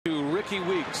Ricky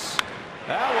Weeks.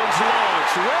 That one's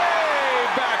launched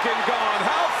way back and gone.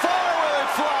 How far will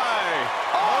it fly?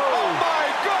 Oh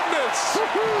my goodness!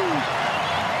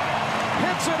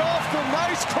 Hits it off the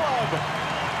nice club.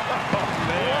 Oh,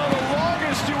 man. One of the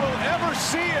longest you will ever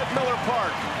see at Miller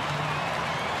Park.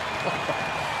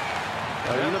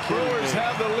 And the Brewers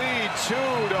have the lead 2-1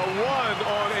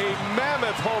 on a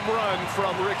mammoth home run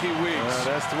from Ricky Weeks.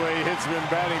 That's the way he hits him in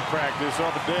batting practice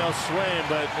off of Dale Swain,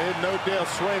 but there's no Dale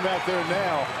Swain out there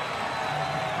now.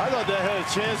 I thought that had a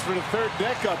chance for the third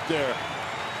deck up there.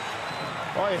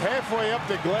 Only halfway up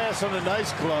the glass on the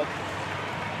nice club.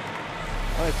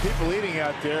 People eating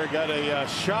out there got a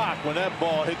shock when that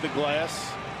ball hit the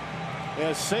glass.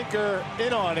 A sinker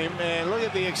in on him, and look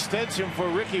at the extension for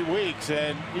Ricky Weeks.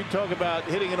 And you talk about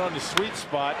hitting it on the sweet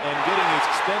spot and getting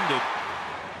extended.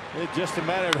 It's just a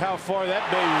matter of how far that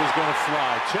baby was going to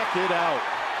fly. Check it out.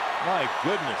 My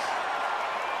goodness.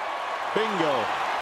 Bingo.